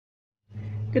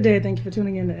Good day, thank you for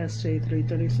tuning in to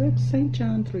SJ336, St.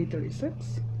 John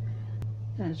 336.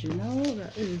 As you know,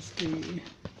 that is the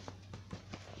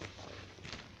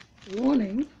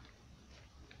warning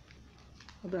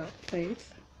about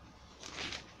faith.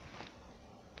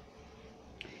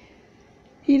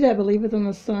 He that believeth on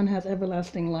the Son has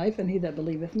everlasting life, and he that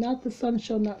believeth not the Son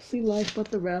shall not see life, but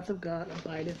the wrath of God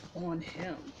abideth on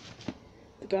him.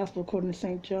 The Gospel according to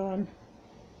St. John,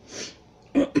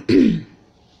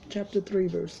 chapter 3,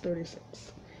 verse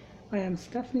 36. I am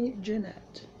Stephanie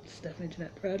Jeanette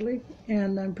Bradley,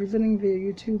 and I'm presenting via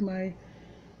YouTube my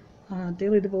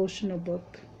daily devotional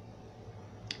book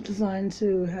designed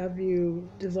to have you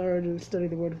desire to study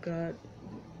the Word of God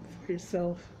for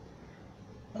yourself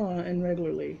and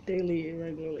daily,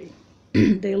 regularly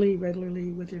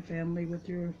with your family, with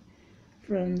your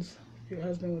friends, your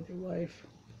husband, with your wife.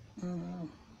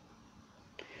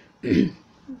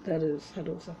 That is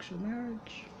heterosexual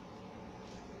marriage.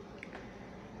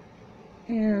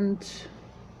 And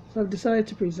so I've decided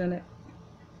to present it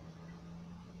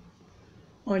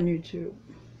on YouTube.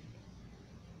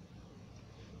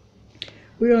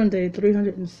 We're on day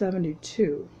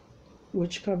 372,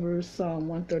 which covers Psalm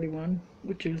 131,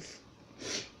 which is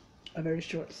a very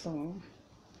short psalm.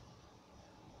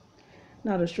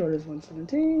 Not as short as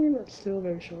 117, but still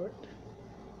very short.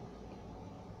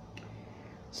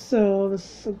 So the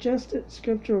suggested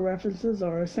scriptural references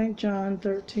are St. John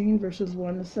 13, verses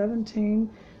 1 to 17,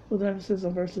 with emphasis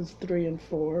on verses 3 and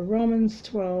 4. Romans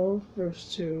 12,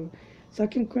 verse 2.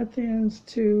 2 Corinthians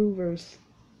 2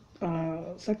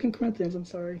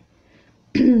 Corinthians,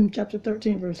 chapter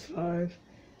 13, verse 5.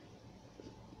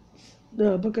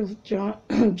 The book of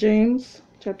James,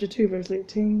 chapter 2, verse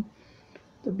 18.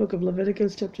 The book of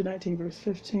Leviticus, chapter 19, verse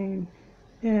 15.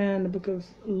 And the book of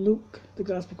Luke, the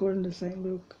Gospel according to St.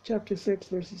 Luke, chapter 6,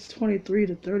 verses 23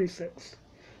 to 36.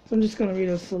 So I'm just going to read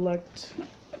a select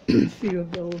few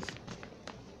of those.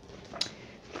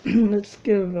 Let's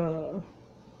give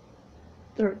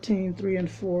 13, 3 and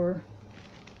 4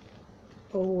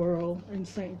 a whirl in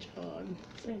St. John.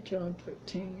 St. John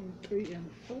 13, 3 and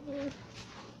 4.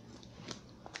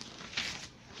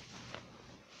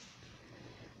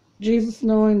 Jesus,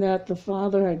 knowing that the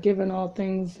Father had given all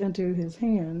things into his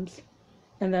hands,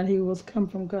 and that he was come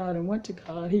from God and went to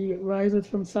God, he riseth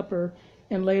from supper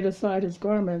and laid aside his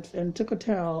garments and took a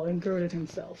towel and girded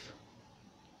himself.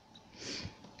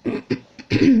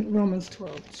 Romans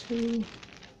 12, 2.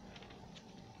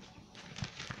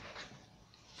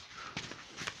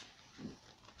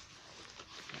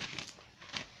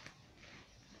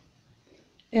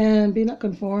 And be not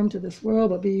conformed to this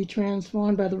world, but be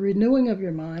transformed by the renewing of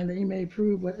your mind, that you may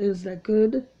prove what is that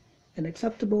good and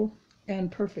acceptable and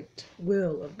perfect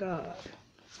will of God.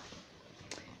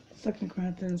 2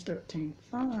 Corinthians 13,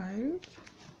 5.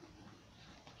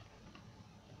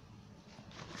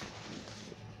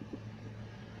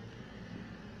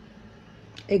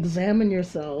 Examine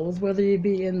yourselves whether ye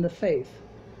be in the faith.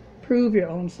 Prove your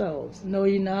own selves. Know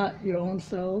ye not your own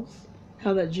selves,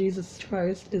 how that Jesus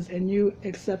Christ is in you,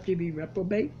 except ye be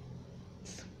reprobates?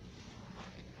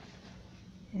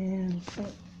 And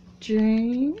St.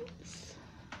 James,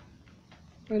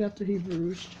 right after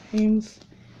Hebrews, James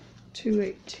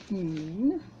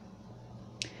 2:18.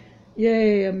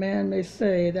 Yea, a man may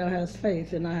say, thou hast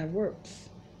faith, and I have works.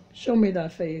 Show me thy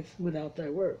faith without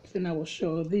thy works, and I will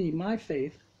show thee my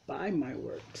faith by my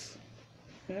works.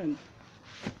 And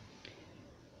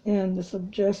the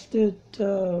suggested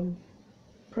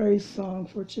praise song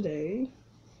for today,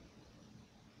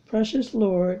 Precious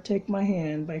Lord, Take My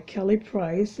Hand by Kelly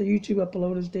Price. The YouTube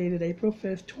upload is dated April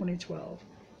 5th, 2012.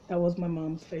 That was my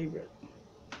mom's favorite.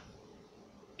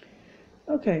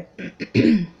 Okay.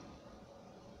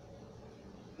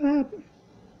 What happened?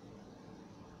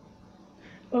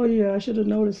 Oh yeah, I should have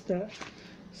noticed that.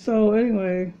 So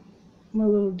anyway, my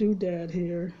little doodad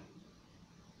here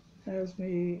has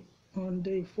me on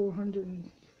day 415.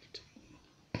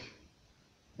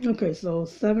 Okay, so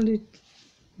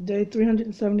day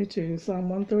 372, Psalm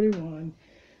 131.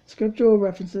 Scriptural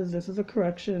references. This is a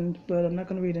correction, but I'm not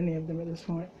going to read any of them at this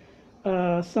point.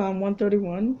 Psalm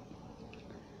 131,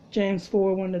 James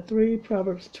 4, 1 to 3,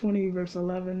 Proverbs 20, verse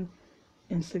 11,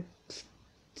 and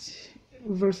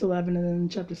verse 11, and then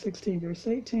chapter 16, verse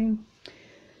 18.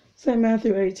 St.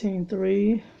 Matthew 18,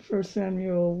 3, 1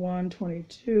 Samuel 1,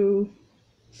 22,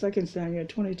 2 Samuel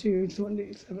 22,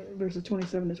 27, verses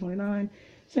 27 to 29,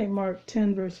 St. Mark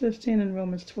 10, verse 15, and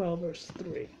Romans 12, verse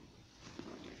 3.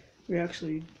 We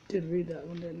actually did read that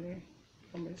one, didn't we?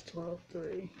 Romans 12,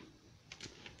 3.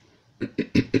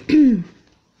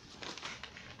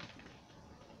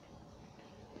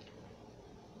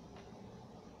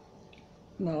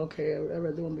 No, okay, I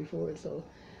read the one before it, so.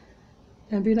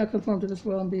 And be not conformed to this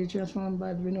world, and be transformed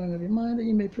by the renewing of your mind, that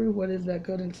you may prove what is that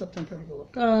good and acceptable and perfect will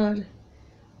of God.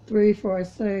 3, for I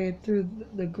say, through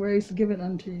the grace given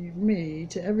unto me,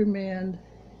 to every man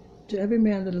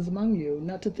that is among you,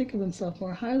 not to think of himself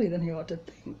more highly than he ought to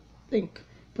think,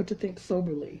 but to think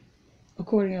soberly,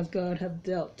 according as God hath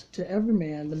dealt to every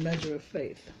man the measure of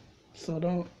faith. So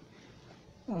don't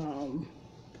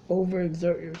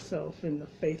overexert yourself in the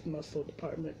faith muscle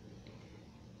department.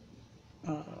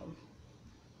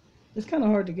 It's kind of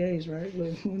hard to gauge, right?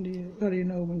 Like, how do you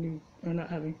know when you are not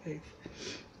having faith?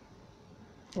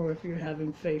 Or if you're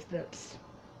having faith that's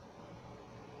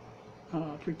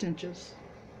pretentious.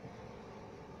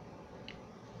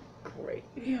 Great.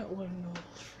 Yeah, one of those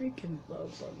freaking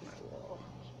bugs on my wall.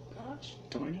 Gosh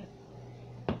darn it.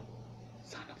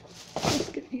 Son of a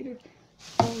biscuit eater.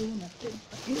 Oh, when I didn't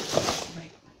eat it last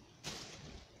night.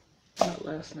 Not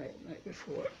last night, the night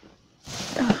before.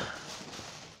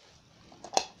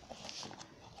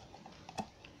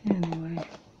 Anyway,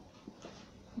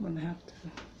 I'm gonna have to.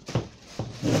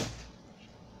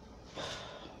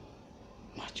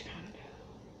 What you gonna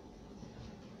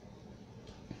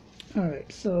do?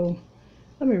 Alright, so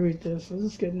let me read this. This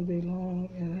is getting to be long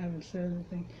and I haven't said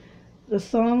anything. This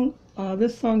song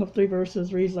of 3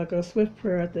 verses reads like a swift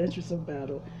prayer at the entrance of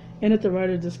battle. In it, the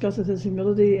writer discusses his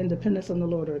humility and dependence on the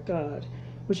Lord our God,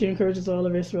 which he encourages all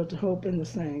of Israel to hope in the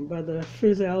same. By the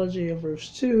phraseology of verse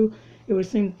 2, it would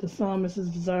seem that the psalmist is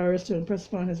desirous to impress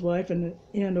upon his wife and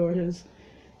or his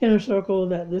inner circle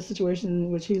that this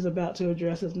situation which he's about to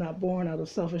address is not born out of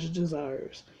selfish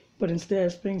desires, but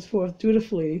instead springs forth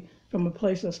dutifully from a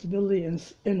place of stability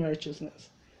and righteousness.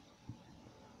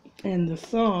 And the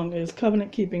song is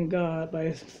Covenant Keeping God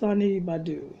by Sunny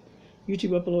Badu.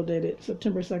 YouTube upload dated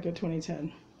September 2nd,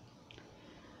 2010.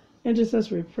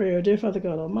 Intercessory prayer. Dear Father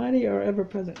God Almighty, our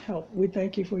ever-present help, we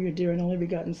thank you for your dear and only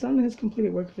begotten Son and his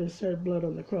completed work of his shed blood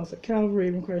on the cross at Calvary,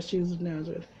 in Christ Jesus of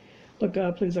Nazareth. Lord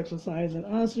God, please exercise in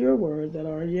us your word, that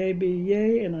our yea be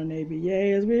yea and our nay be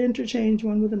yea, as we interchange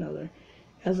one with another,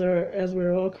 as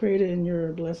we're all created in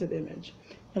your blessed image.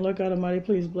 And Lord God Almighty,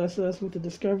 please bless us with the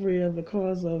discovery of the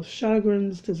cause of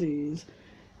Sjogren's disease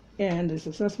and a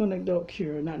successful anecdote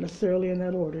cure, not necessarily in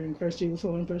that order. In Christ Jesus'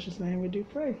 holy and precious name we do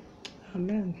pray.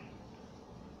 Amen.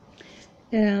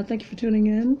 And thank you for tuning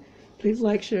in. Please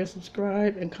like, share,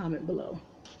 subscribe, and comment below.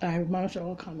 I monitor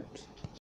all comments.